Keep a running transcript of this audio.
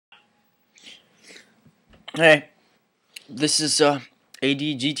Hey, this is AD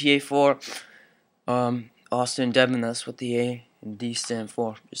GTA 4. Austin Devin. That's what the A and D stand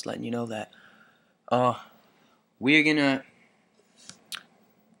for. Just letting you know that. We're gonna.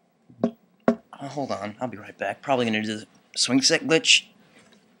 Hold on, I'll be right back. Probably gonna do the swing set glitch.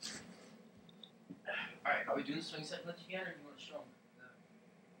 Alright, are we doing the swing set glitch again, or do you want to show them?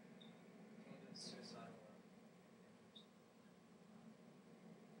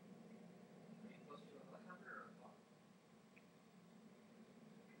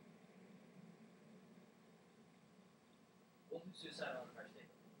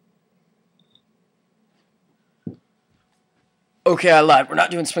 Okay, I lied. We're not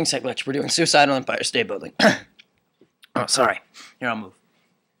doing swing set glitch. We're doing Suicide on Empire State Building. Oh, sorry. Here, I'll move.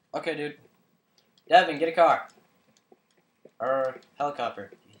 Okay, dude. Devin, get a car. Or helicopter.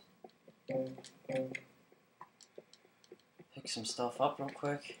 Pick some stuff up real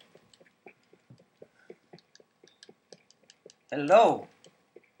quick. Hello.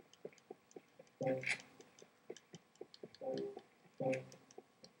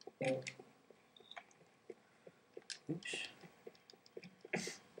 Oops.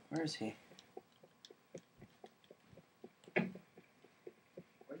 Where is he? Where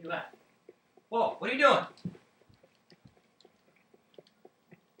you at? Whoa, what are you doing?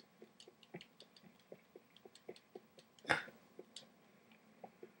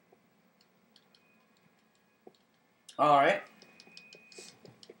 Alright.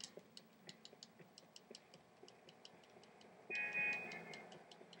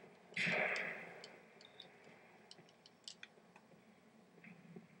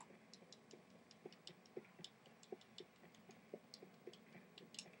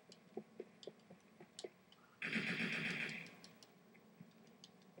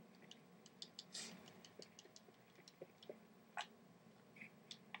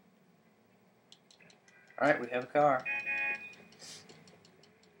 Alright, we have a car.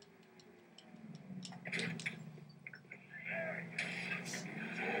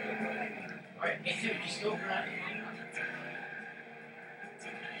 Alright, hey dude, just go grab it.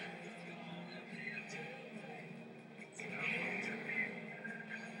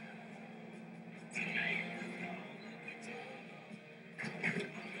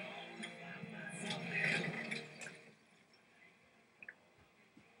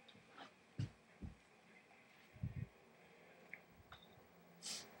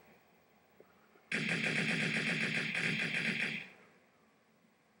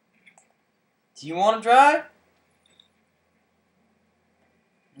 Do you want to drive?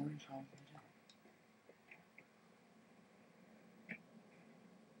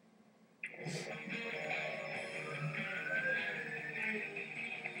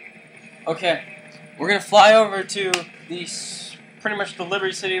 Okay, we're gonna fly over to pretty much the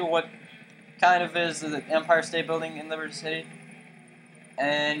Liberty City, what kind of is the Empire State Building in Liberty City,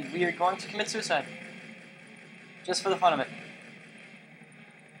 and we are going to commit suicide, just for the fun of it.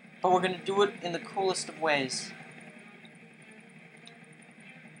 But we're gonna do it in the coolest of ways.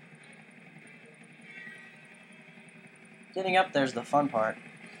 Getting up there's the fun part.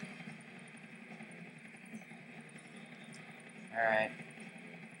 Alright.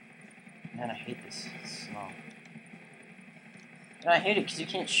 Man, I hate this snow. And I hate it because you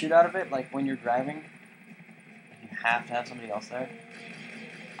can't shoot out of it, like when you're driving. You have to have somebody else there.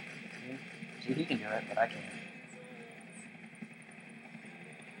 See, he can do it, but I can't.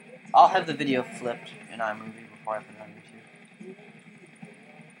 I'll have the video flipped in iMovie before I put it on YouTube.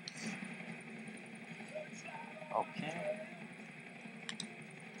 Okay.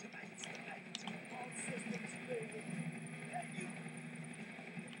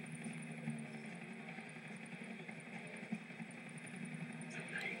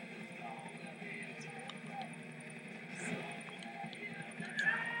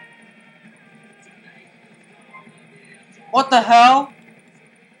 What the hell?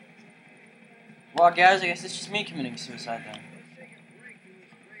 Well, guys, I guess it's just me committing suicide then.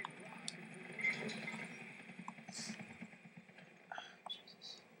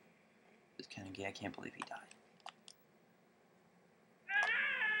 Jesus. This kind of gay. I can't believe he died.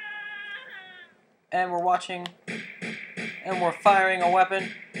 And we're watching, and we're firing a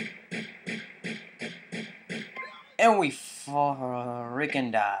weapon, and we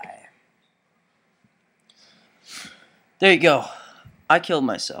frickin' die. There you go. I killed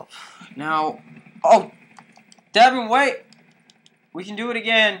myself. Now, oh, Devin, wait! We can do it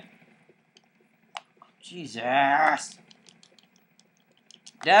again. Jesus.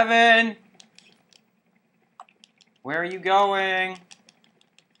 Devin! Where are you going?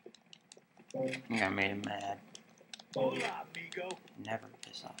 I think I made him mad. Hola, amigo. Never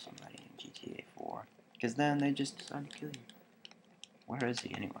piss off somebody in GTA 4. Because then they just decide to kill you. Where is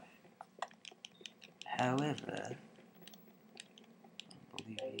he anyway? However, I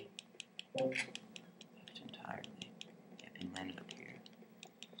believe he left entirely. Yep, he landed up here.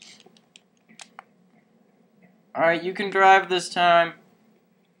 Alright, you can drive this time.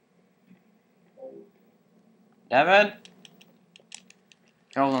 Devin?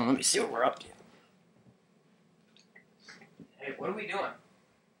 Hold on, let me see what we're up to. Hey, what are we doing?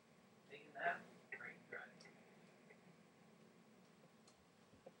 Taking that? Great, right.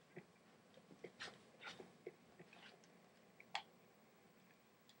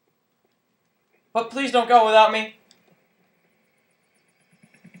 But please don't go without me.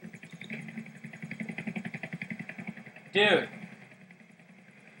 Dude.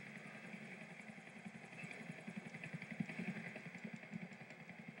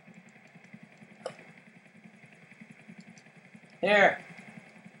 Here.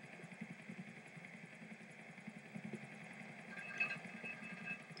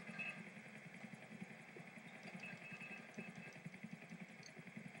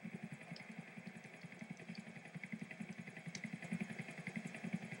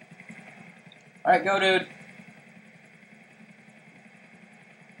 Alright, go, dude.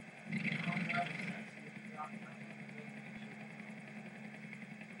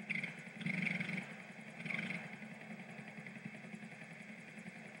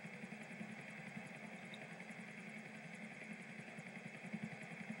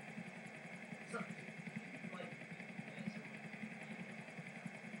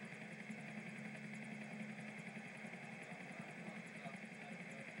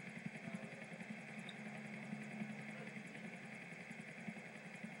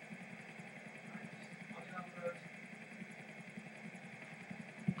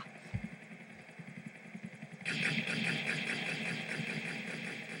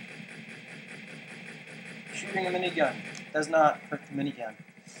 Shooting a minigun does not hurt the minigun.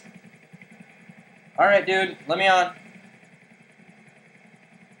 Alright, dude, let me on.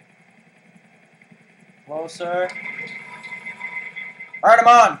 Hello, sir. Alright, I'm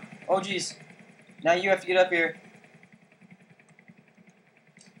on. Oh, jeez. Now you have to get up here.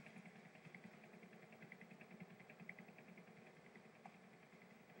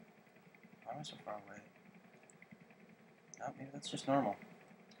 Why am I so far away? Oh, maybe that's just normal.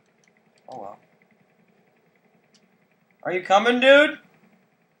 Oh, well. Are you coming, dude?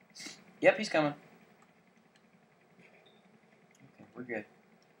 Yep, he's coming. Okay, we're good.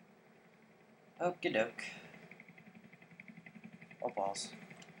 Okie doke. Oh, balls.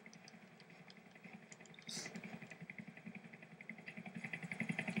 Let's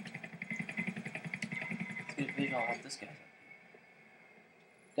get a visual on what this guy's up.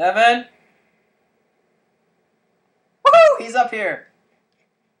 Devin? Woohoo! He's up here!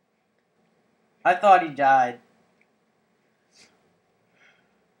 I thought he died.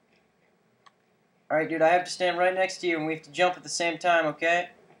 Alright, dude, I have to stand right next to you and we have to jump at the same time, okay?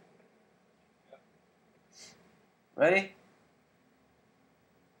 Ready?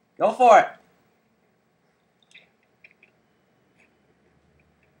 Go for it!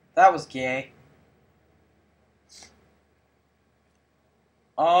 That was gay.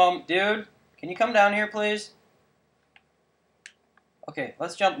 Dude, can you come down here, please? Okay,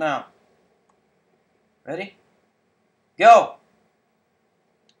 let's jump now. Ready? Go!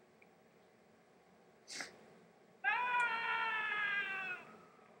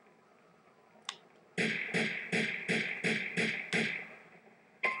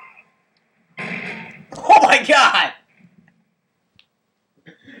 Oh my god!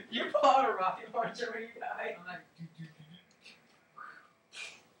 You pulled out a rocket launcher when you died?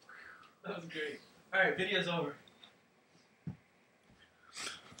 That was great. Alright, video's over.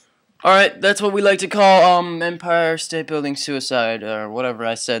 Alright, that's what we like to call Empire State Building suicide, or whatever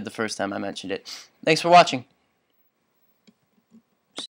I said the first time I mentioned it. Thanks for watching.